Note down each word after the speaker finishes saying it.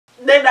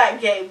They're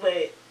not gay,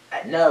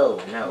 but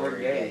no, we're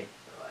gay.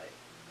 Like,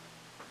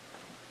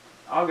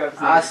 I'll go see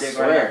I this dick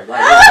swear. right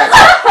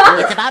now.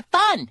 It's about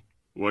fun.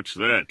 What's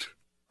that?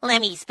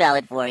 Let me spell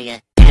it for you.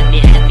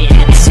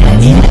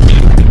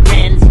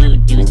 Friends who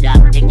do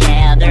stuff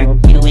together.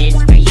 U is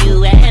for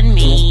you and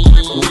me.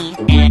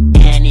 And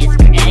N is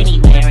for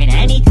anywhere and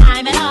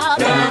anytime at all.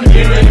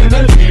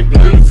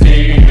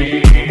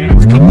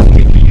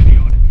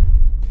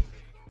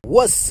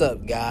 What's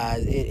up,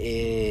 guys? It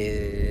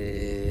is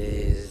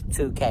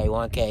 2K,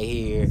 1K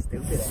here.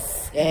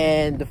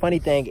 And the funny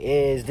thing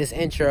is, this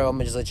intro, I'm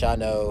gonna just let y'all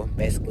know,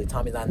 basically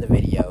Tommy's not in the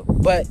video,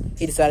 but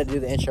he decided to do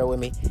the intro with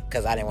me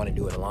because I didn't want to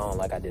do it alone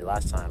like I did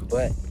last time.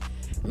 But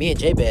me and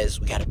Jabez,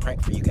 we got a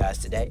prank for you guys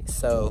today.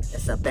 So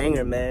it's a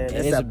banger, man.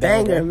 It's a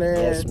banger, man.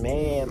 Yes,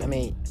 ma'am. I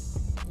mean,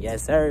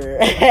 yes, sir.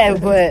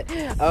 But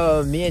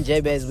me and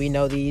Jabez, we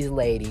know these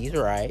ladies,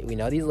 right? We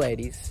know these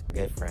ladies,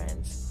 good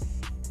friends.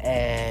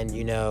 And,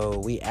 you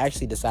know, we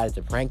actually decided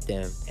to prank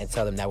them and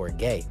tell them that we're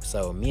gay.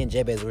 So me and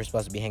Jabez, we were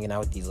supposed to be hanging out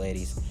with these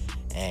ladies.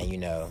 And, you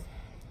know,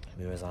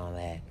 we was on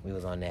that. You know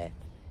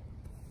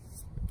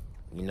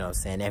what I'm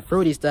saying? That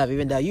fruity stuff,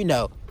 even though, you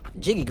know,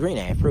 Jiggy Green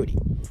ain't fruity.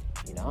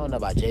 You know, I don't know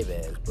about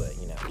Jabez, but,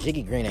 you know,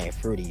 Jiggy Green ain't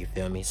fruity, you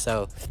feel me?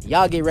 So,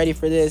 y'all get ready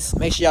for this.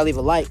 Make sure y'all leave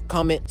a like,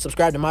 comment,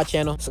 subscribe to my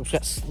channel,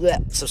 subscribe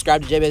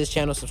to Jabez's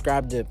channel,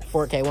 subscribe to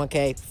 4K,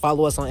 1K,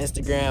 follow us on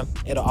Instagram.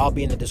 It'll all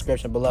be in the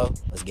description below.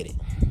 Let's get it.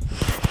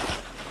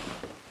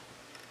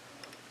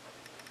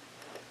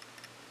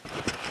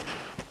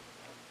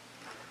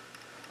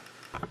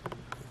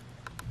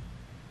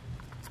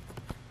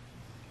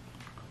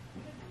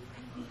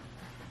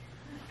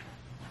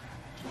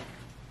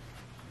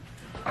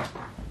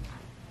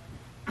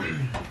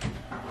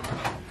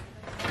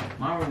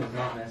 My room is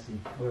not messy.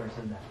 Whoever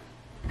said that.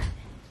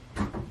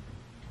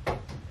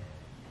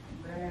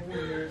 Baby,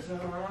 it's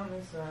on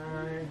the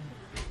side.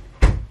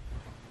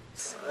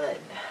 Son.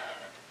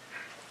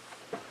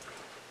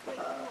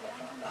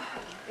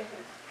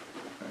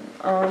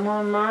 I'm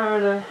a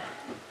murder.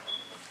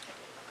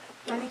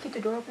 Why do you keep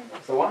the door open?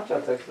 So why don't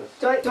y'all text us?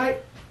 Do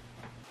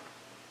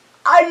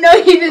I know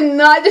you did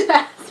not just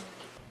ask.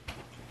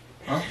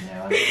 Huh?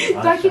 Do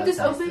I keep this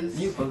open?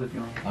 You put if you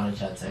want. Why don't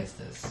y'all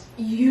text us?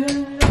 You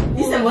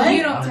said what?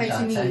 You don't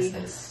text me.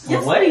 Us?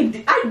 Yes, what?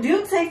 I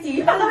do text you.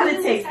 You don't know how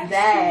to text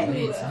that. What are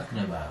you talking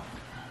about?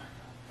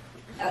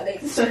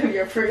 I'll show you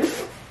your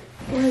proof.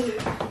 Wait.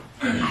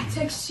 I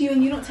text you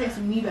and you don't text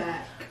me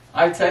back.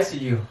 I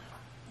texted you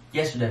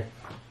yesterday.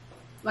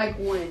 Like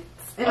once.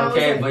 And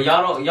Okay, like, but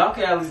y'all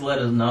can at least let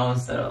us know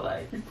instead of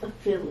like.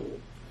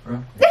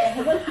 Bro.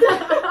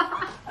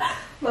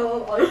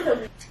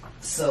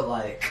 So,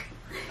 like,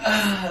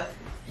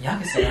 y'all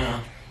can sit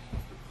down.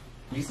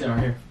 You sit on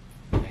here.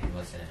 Okay,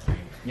 we'll sit down.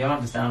 Y'all don't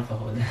have to stand for the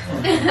whole day.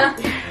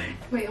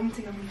 wait, I'm gonna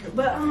take off my shirt.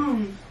 But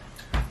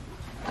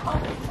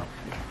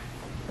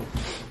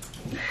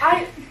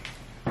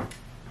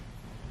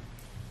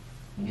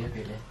You get up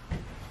here, Dad.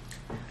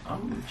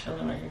 I'm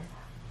chilling right here.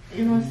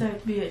 you're gonna say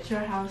be at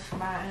your house,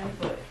 mine,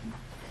 but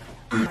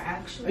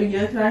actually.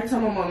 Yeah, can I tell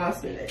my mom I'll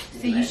spend it?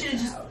 See, you should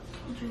have just.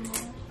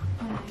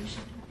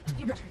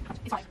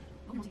 It's fine.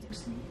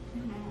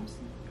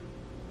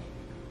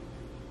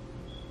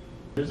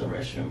 There's a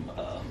restroom.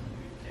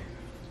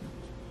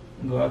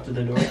 Go out to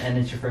the door and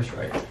it's your first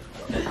right.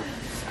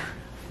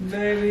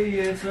 Baby,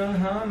 it's a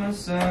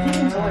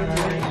homicide.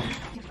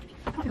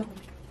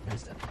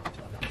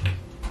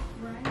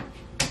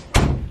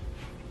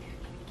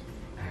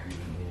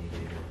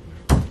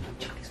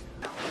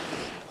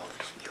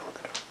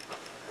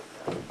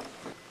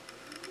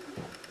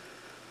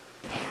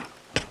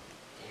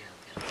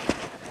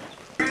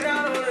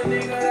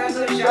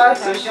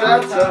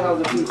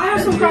 I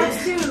have some cards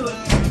too.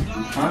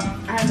 Huh?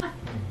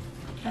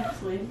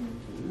 Actually,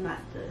 not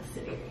the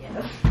city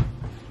area.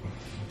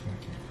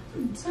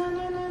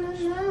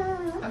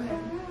 Okay.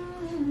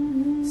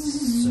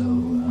 So,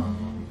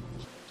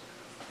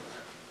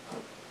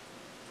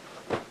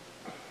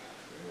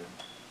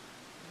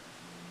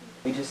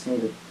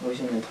 We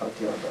should need to talk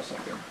to y'all about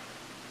something.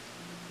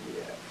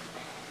 Yeah.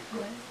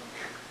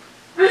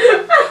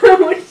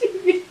 What do you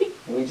mean?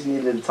 We just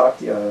needed to talk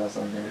to y'all about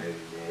something.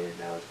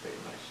 that was pretty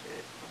much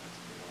it.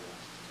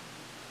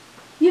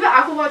 You have an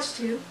Apple Watch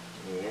too?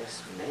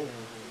 Yes, ma'am.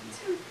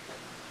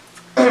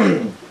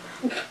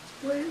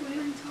 What are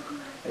you talking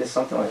about? It's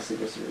something like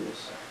super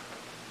serious.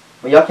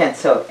 But y'all can't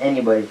tell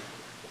anybody.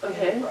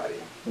 Okay.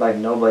 Like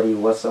nobody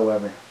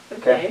whatsoever.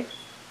 Okay.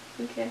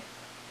 Okay.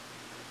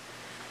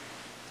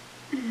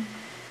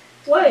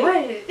 What? Hold on.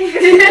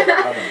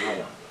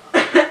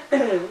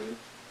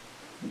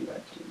 You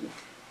actually.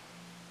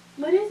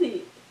 What is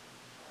it?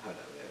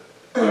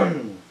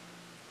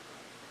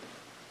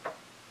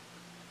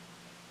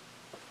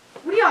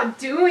 What are y'all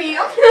doing?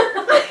 What?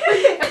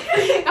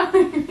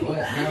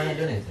 No, we're not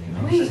doing anything.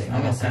 Wait.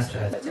 I'm on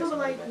Snapchat. No, but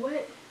like,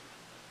 what?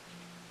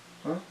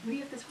 Huh? What do you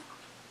have to talk?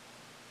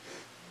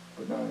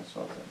 Put down the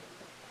salt.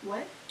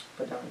 What?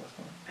 Put down the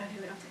salt. Okay,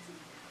 wait, I'm texting.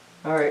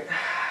 Alright.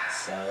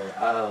 So,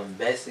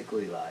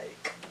 basically,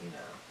 like, you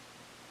know,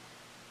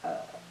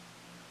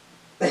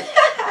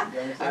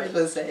 I was supposed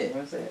to say You it.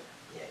 want to say it?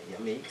 Yeah, I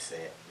mean, you can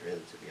say it, really,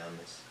 to be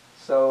honest.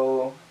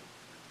 So,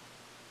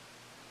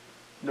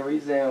 the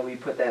reason we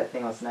put that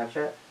thing on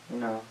Snapchat, you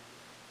know,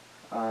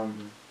 who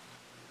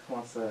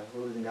wants to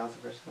who's in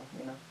gossip or something,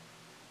 you know?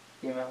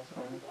 Females.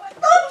 What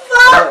the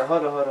fuck?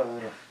 Hold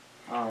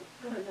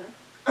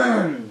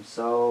on.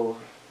 So,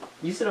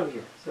 you sit over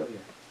here. Sit over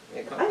here.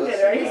 Yeah, come I'm closer.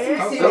 good right here.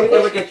 Come So closer. we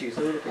look at you.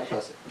 So we look Come at you.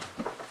 closer.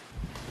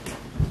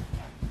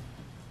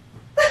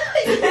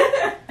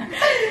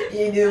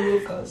 You do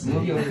move closer.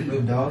 Move your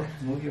feet, dog.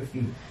 Move your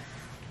feet.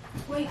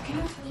 Wait, can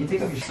I tell Can you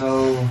take off your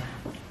So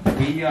we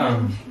Take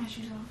my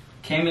shoes off.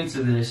 came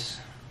into this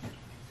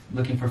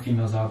looking for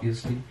females,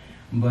 obviously,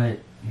 but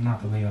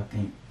not the way I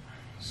think.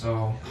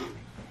 So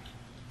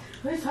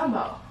What are you talking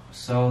about?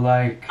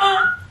 like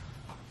I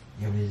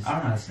Yeah, we just... don't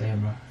know how to say it,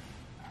 bro.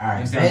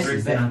 Alright, Stay on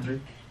three. Stay on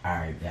three.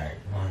 Alright.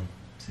 1,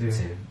 2,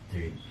 2,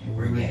 3.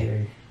 We're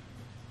gay.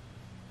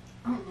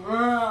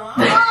 Y'all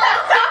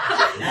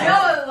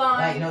are lying.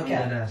 Like, no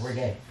cap. Deadass. We're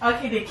gay.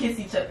 Okay, they kiss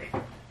each other.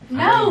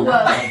 No.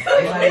 It's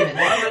not even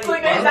that.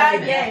 Look, they're not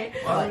gay.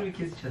 Why would we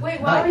kiss each other?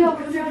 Wait, why are y'all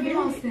putting your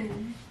females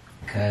then?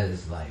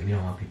 Cause, like, we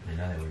don't want people to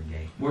know that we're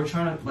gay. We're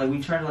trying to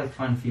we try to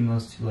find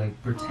females to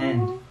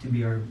pretend to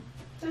be our.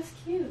 That's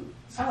cute.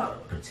 Oh,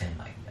 Pretend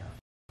like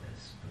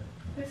this, but...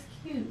 that's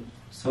cute.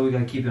 So we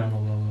gotta keep it on the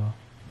low low.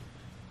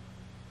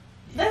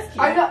 That's cute.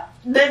 I got.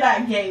 They're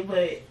not gay,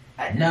 but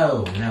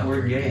No, We're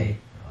we're gay. gay.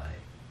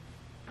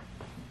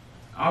 Like,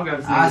 I'll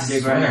grab I this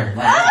dick swear. right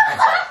now.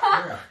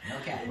 Like, no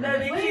cap. no,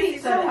 they Wait, kiss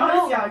each other. I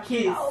want to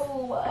see y'all kiss.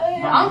 Oh, what?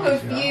 Mom, I'm I wanna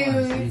see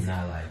confused.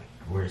 Not like,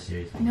 we're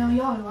serious. No,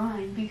 y'all are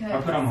lying because.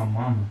 I put on my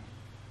mama.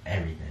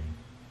 Everything.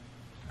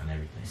 On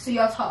everything. So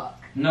y'all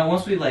talk. No,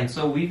 once we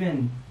so we've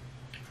been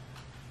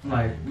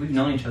we've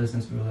known each other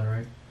since we were little,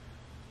 right?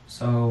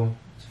 So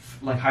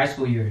high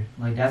school year,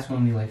 that's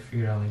when we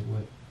figured out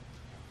what.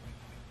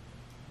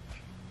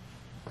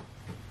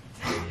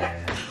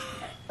 Yeah.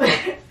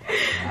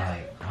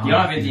 You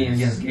don't have anything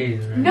against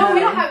gays, right? No, we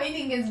don't have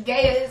anything against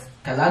gays.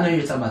 Cause I know you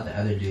were talking about the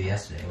other dude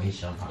yesterday when he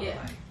showed him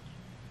Yeah.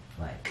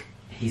 like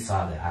he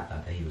saw that I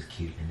thought that he was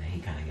cute and then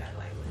he kind of got a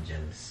little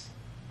jealous.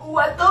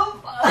 What the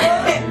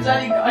fuck?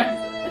 Johnny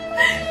Garza.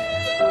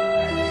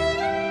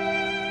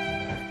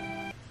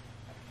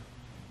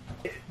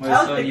 Wait,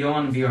 so you don't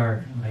want to be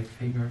our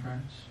fake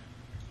girlfriends?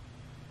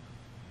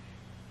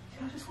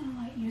 Y'all just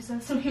want to use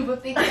us so people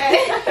think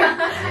that.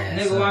 Yeah,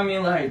 Nigga, so I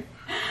mean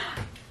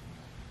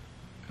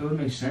it would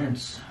make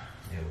sense.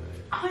 it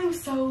would. I'm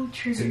so To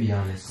triggered. be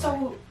honest,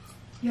 So,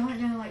 y'all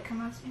aren't gonna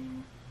come out to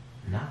anyone?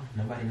 no,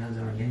 nobody knows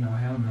that we're gay. No,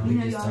 hell no. You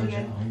know We just y'all told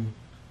gay. y'all.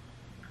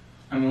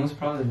 I mean, it's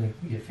probably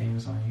we get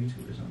famous on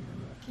YouTube or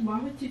something. Why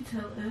would you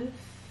tell us?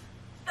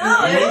 We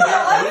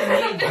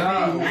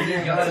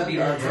need y'all to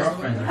be our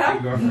girlfriends, our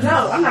fake girlfriends.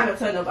 No, I'm not gonna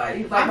tell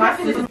nobody. Like my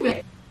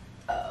sister.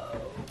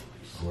 Oh.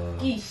 Well,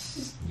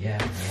 Yeesh. yeah,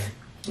 man.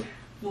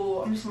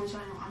 Well, I'm just gonna let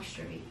y'all know I'm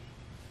straight.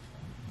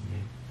 Yeah.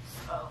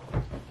 So.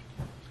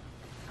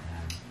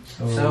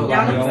 So, So, y'all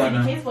Y'all know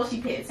wanna? Sydney Casebolt, she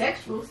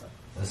pansexual. So.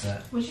 What's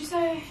that? What'd you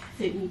say?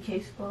 Sydney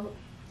Casebolt.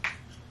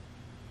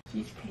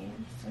 She's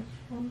pansexual.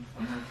 Something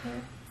like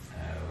that.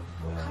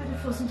 Oh, well. I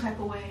feel some type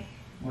of way.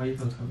 Why you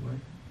feel so way?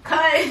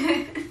 Cut.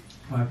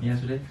 What happened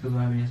yesterday? Because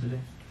what happened yesterday?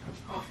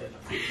 I don't feel no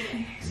type of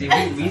way. See,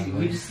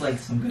 we just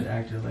some good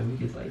actors. We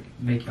could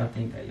make y'all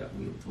think that y'all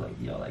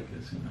like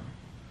us, you know.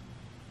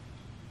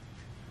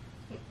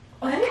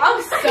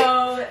 I'm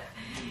so.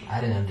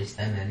 I didn't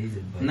understand that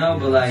either. But No, you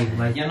but know what I'm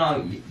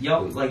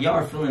saying. y'all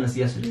are feeling us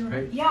yesterday,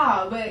 right?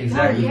 Yeah, but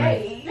Exactly, y'all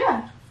right. gay.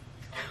 Yeah.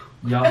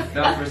 Y'all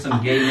fell for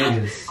some gay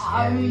niggas.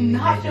 I'm we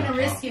not made y'all gonna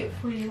risk talk, it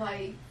but- for you,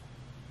 Gay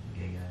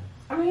guys.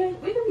 I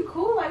mean, we can be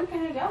cool. Like we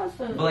can hang out and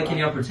stuff. But can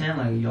y'all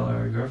pretend y'all are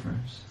our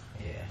girlfriends?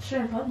 Yeah.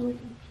 Sure, in public.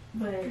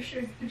 But for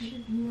sure, for sure.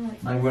 you know,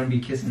 We're gonna be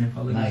kissing in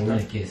public. Like, and we're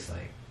gonna stuff. kiss,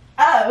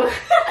 oh.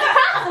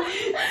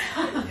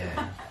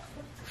 yeah.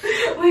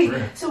 Wait, For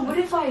real. so what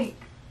if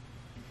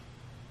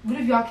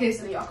y'all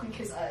kiss and y'all can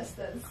kiss us?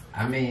 That's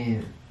I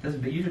mean, You're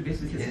just basically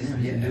kissing Yes, him.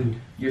 He's a yeah. dude.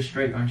 You're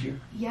straight, aren't you?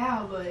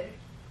 yeah, but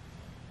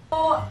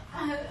I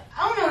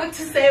don't know what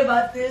to say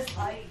about this.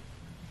 I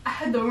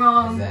had the is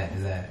wrong. that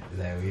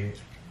weird?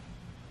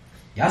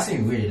 Y'all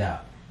seem weirded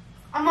out.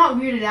 I'm not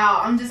weirded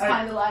out. I'm just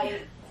kind of I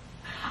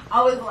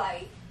was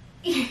like.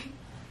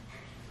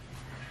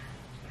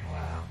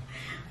 Wow.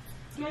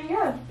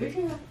 Yeah, we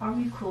can. Are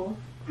we cool?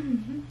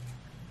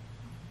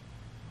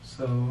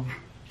 So,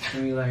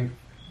 can we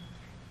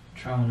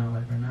try one out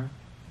right now?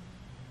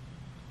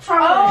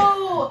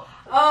 Oh,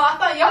 I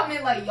thought y'all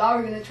meant y'all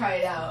were gonna try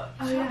it out.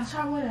 Oh yeah,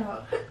 try what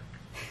out?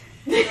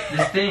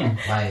 This thing.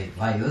 Like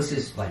let's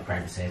just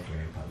practice after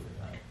in public.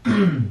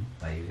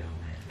 Like you go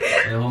man.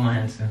 Yeah, hold my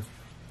hand too.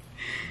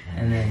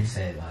 And then-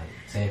 say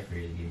it for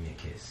you to give me a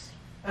kiss.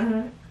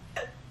 Uh-huh.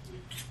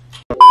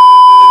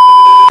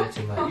 Bet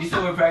you like, You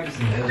still were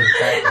practicing. it was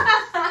practice.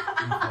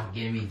 You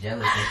getting me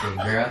jealous and shit,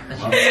 girl.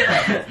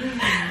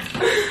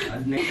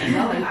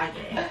 No, we're not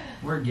gay.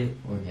 We're gay.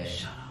 We're gay.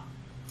 Shut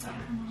up.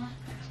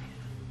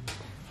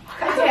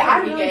 Okay, I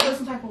really feel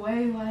some type of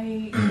way.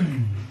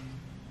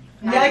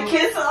 No, Yeah,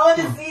 kiss. I want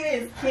to see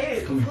this.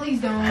 Kiss.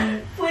 Please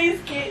don't. Please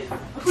kiss.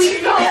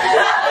 Please don't.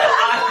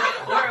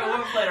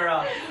 We're playing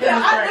around. Y'all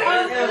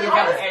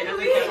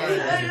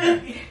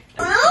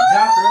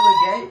really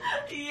gay?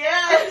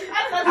 Yes. I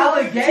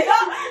look gay?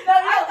 No, I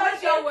thought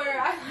y'all were.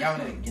 Y'all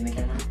wanna get in the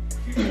camera?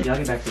 Y'all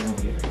get back to the room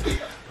together.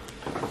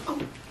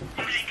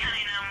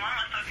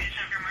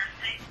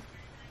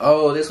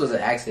 Oh, this was an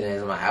accident.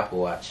 It's my Apple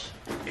Watch.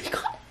 Okay, can you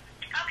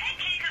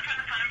confirm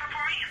the phone number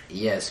for me?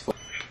 Yes. I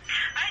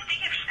think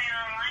if you're staying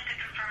on the line to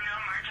confirm no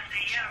emergency,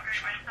 you have a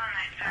great rest of the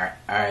night, sir.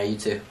 Alright, you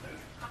too.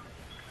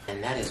 And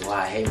that is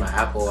why I hate my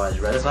Apple Watch,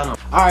 bro.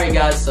 Alright,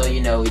 guys, so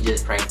you know, we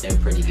just pranked them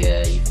pretty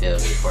good. You feel me?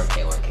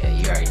 4K,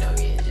 1K. You already know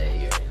me and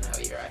Jay. You already know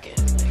you're rocking.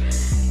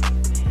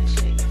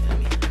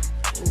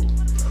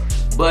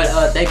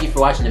 But thank you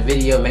for watching the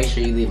video. Make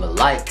sure you leave a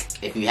like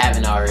if you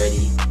haven't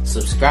already.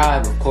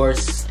 Subscribe, of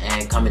course,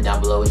 and comment down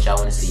below what y'all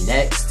want to see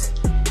next.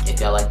 If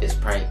y'all like this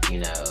prank, you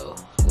know,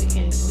 we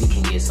can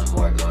get some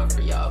more going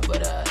for y'all.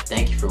 But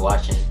thank you for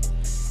watching.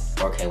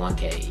 4K,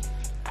 1K.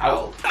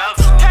 Out.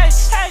 Hey,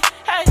 hey,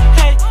 hey,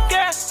 hey,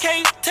 girl,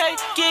 can't take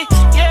it.